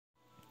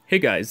Hey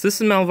guys, this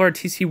is Malvar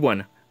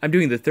TC1. I'm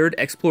doing the third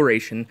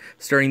exploration,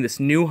 starting this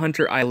new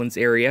Hunter Islands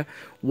area.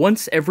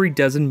 Once every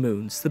dozen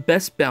moons, the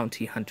best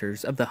bounty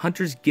hunters of the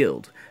Hunters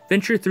Guild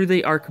venture through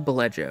the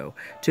archipelago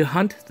to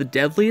hunt the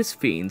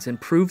deadliest fiends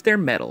and prove their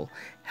mettle.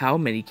 How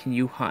many can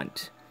you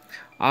hunt?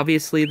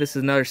 Obviously, this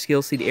is another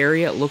skill seed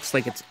area. It looks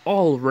like it's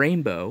all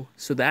rainbow,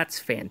 so that's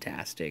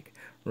fantastic,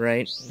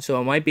 right?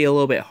 So it might be a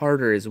little bit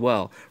harder as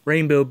well.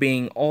 Rainbow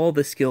being all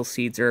the skill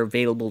seeds are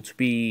available to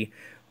be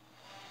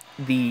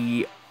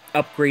the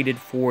upgraded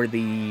for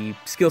the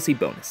skill seed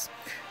bonus.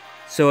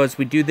 So as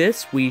we do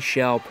this, we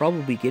shall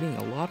probably be getting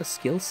a lot of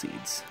skill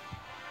seeds.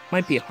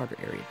 Might be a harder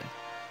area though.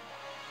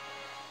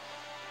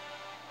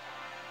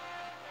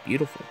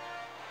 Beautiful.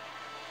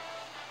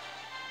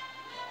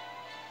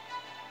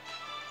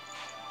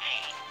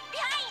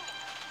 Behind!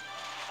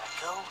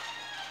 Go.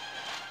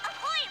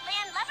 Ahoy,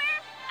 landlubber!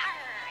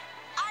 Arrr!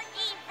 Are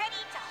ye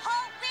ready to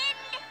haul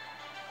wind?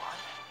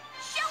 What?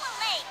 Show a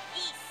leg,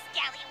 ye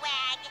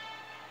scallywag!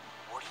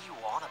 What are you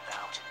on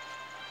about?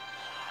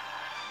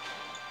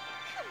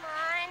 Come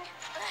on.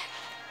 Ugh.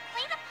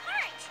 Play the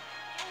part.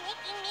 You're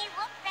making me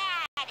look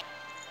bad.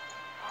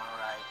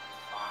 Alright,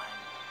 fine.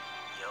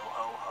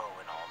 Yohoho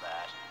and all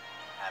that.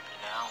 Happy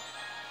now?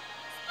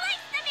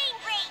 Splice the main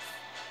brace!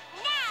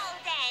 Now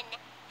then,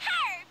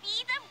 Arrr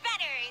be the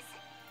betters!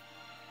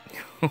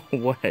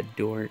 What a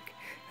dork.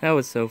 That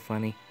was so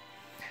funny.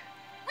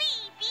 We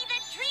be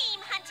the dream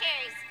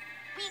hunters.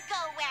 We go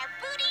where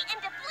booty and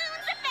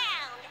doubloons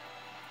abound.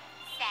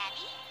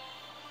 Savvy?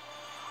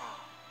 Huh.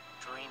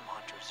 Dream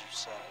hunters, you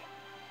say?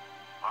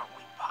 Aren't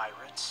we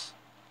pirates?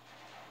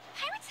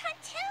 Pirates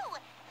hunt too.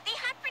 They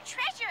hunt for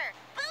treasure,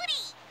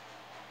 booty.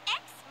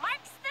 X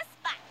marks the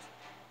spot.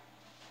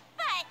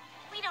 But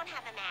we don't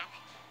have a map.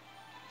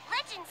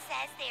 Legend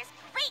says there's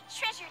great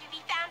treasure to be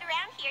found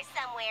around here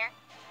somewhere.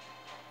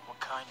 What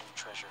kind of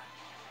treasure?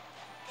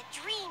 The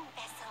dream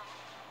vessel.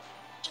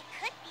 It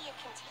could be a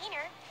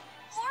container,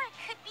 or it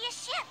could be a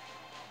ship.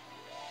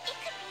 It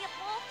could be a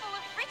bowl full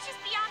of riches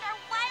beyond our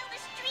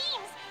wildest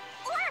dreams,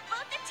 or a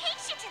boat that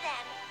takes you to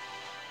them.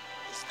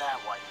 Is that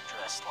why you're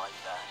dressed like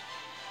that?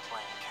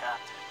 Playing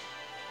captain?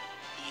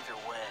 Either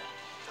way,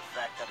 the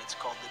fact that it's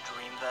called the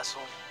dream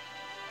vessel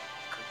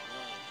could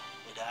mean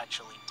it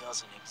actually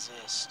doesn't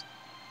exist.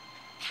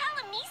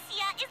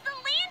 Palamecia is the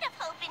land of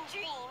hope and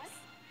dreams.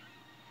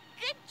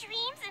 Good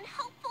dreams and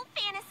hopeful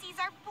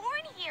fantasies are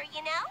born here,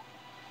 you know?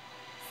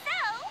 So,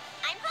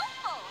 I'm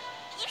hopeful.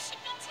 You should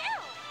be too.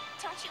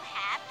 Don't you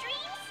have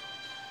dreams?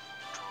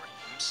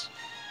 Dreams?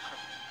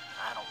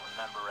 I don't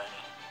remember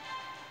any.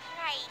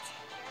 Right.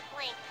 You're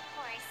blank, of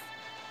course.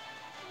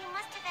 You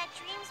must have had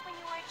dreams when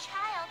you were a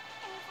child,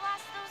 and you've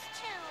lost those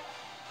too.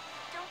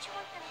 Don't you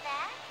want them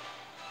back?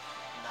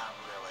 Not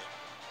really.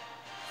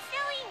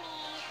 Silly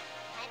me.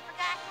 I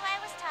forgot who I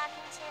was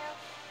talking to.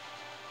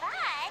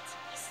 But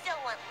you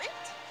still want loot,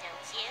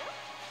 don't you?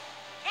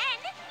 Then,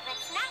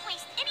 let's not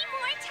waste any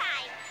more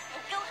time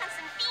and go hunt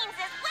some fiends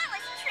as well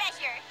as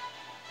treasure.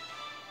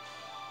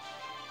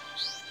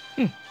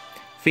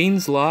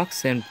 Fiends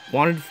locks and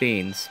wanted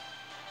fiends.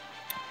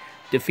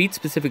 Defeat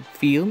specific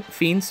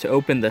fiends to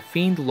open the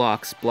fiend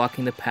locks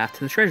blocking the path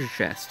to the treasure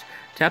chest.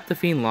 Tap the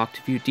fiend lock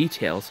to view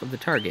details of the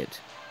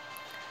target.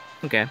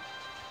 Okay.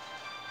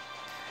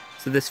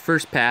 So this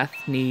first path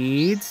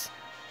needs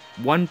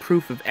one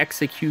proof of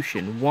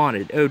execution.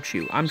 Wanted,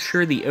 Ochu. I'm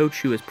sure the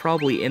Ochu is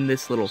probably in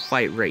this little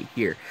fight right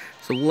here.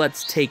 So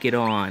let's take it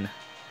on.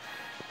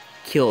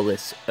 Kill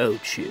this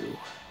Ochu.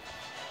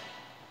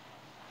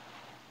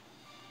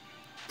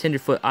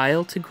 Tenderfoot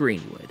Isle to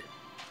Greenwood.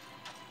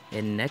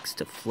 And next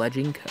to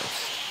Fledging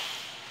Coast.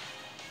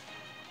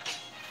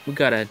 We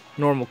got a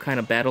normal kind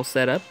of battle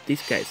setup.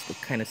 These guys look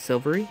kind of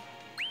silvery.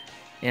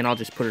 And I'll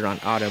just put it on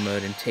auto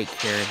mode and take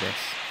care of this.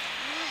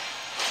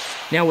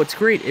 Now what's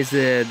great is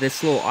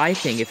this little eye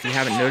thing, if you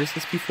haven't noticed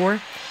this before,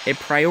 it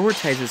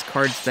prioritizes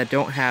cards that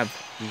don't have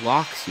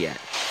locks yet.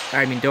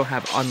 I mean, don't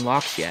have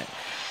unlocks yet.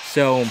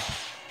 So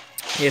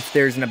if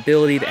there's an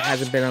ability that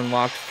hasn't been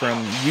unlocked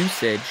from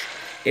usage,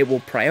 it will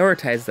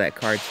prioritize that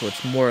card so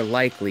it's more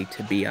likely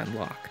to be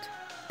unlocked.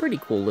 Pretty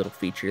cool little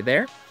feature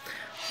there.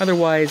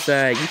 Otherwise,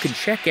 you can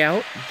check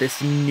out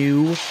this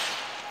new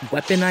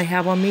weapon I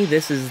have on me.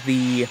 This is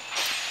the...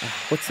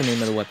 what's the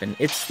name of the weapon?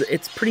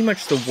 It's pretty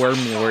much the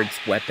Wormlord's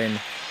weapon,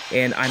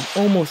 and I'm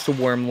almost a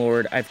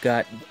Wormlord. I've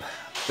got...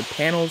 the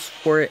panels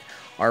for it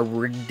are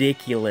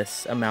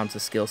ridiculous amounts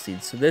of skill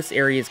seeds, so this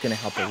area is going to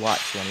help a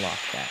lot to unlock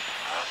that.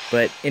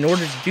 But in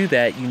order to do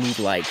that, you need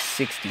like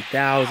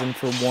 60,000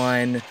 for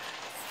one,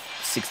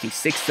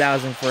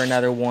 66,000 for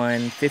another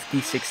one,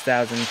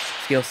 56,000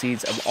 skill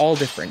seeds of all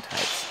different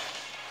types.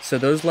 So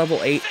those level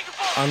 8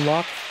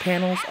 unlock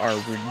panels are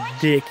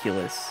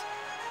ridiculous,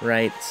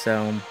 right?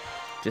 So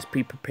just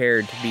be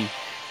prepared to be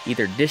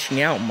either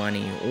dishing out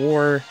money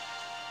or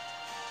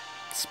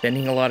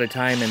spending a lot of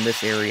time in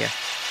this area.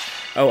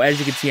 Oh, as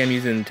you can see, I'm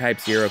using the Type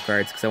 0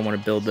 cards because I want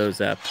to build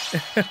those up.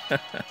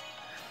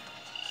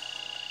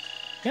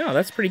 Yeah,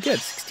 that's pretty good.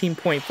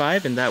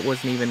 16.5, and that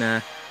wasn't even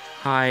a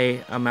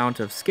high amount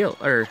of skill,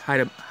 or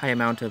high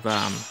amount of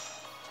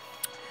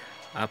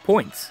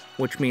points,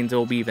 which means it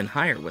will be even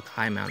higher with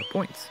high amount of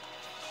points.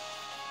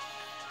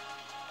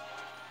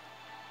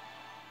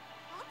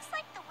 Looks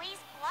like the way's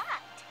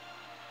blocked.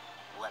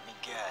 Let me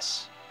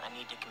guess. I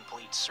need to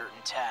complete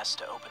certain tasks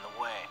to open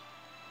the way.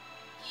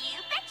 You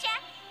betcha.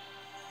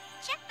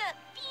 Check the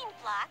fiend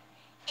block,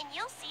 and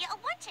you'll see a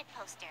wanted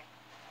poster.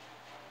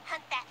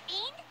 Hunt that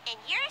fiend, and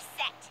you're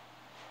set.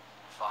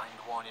 Find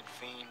wanted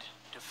fiend,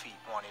 defeat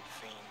wanted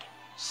fiend.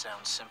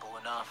 Sounds simple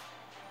enough.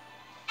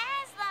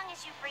 As long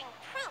as you bring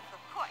proof,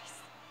 of course.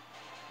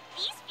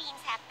 These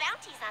fiends have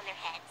bounties on their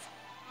heads.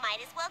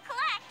 Might as well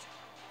collect.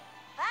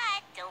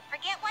 But don't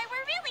forget why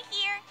we're really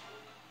here.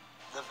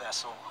 The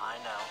vessel, I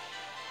know.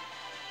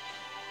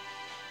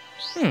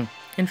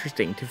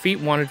 Interesting. Defeat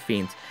wanted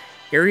fiends.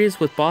 Areas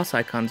with boss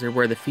icons are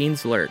where the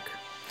fiends lurk.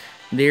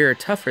 They are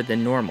tougher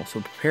than normal,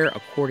 so prepare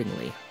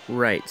accordingly.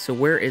 Right, so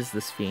where is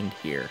this fiend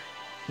here?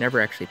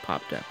 Never actually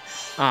popped up.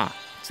 Ah,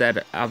 it's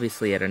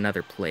obviously at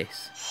another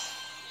place.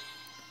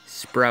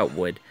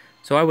 Sproutwood.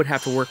 So I would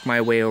have to work my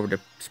way over to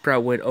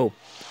Sproutwood. Oh,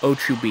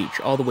 Ochu Beach,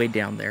 all the way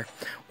down there.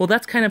 Well,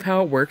 that's kind of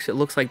how it works. It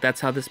looks like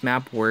that's how this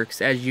map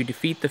works. As you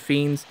defeat the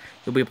fiends,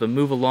 you'll be able to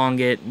move along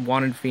it.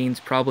 Wanted fiends,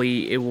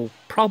 it will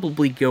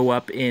probably go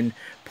up in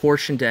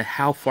portion to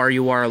how far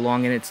you are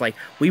along, and it's like,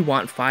 we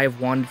want 5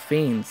 wanted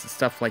fiends, and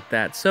stuff like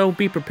that. So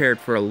be prepared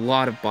for a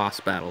lot of boss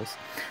battles.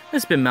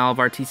 This has been Mal of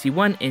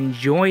RTC1.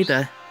 Enjoy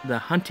the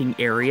hunting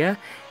area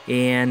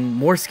and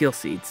more skill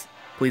seeds.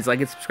 Please like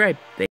and subscribe. Thank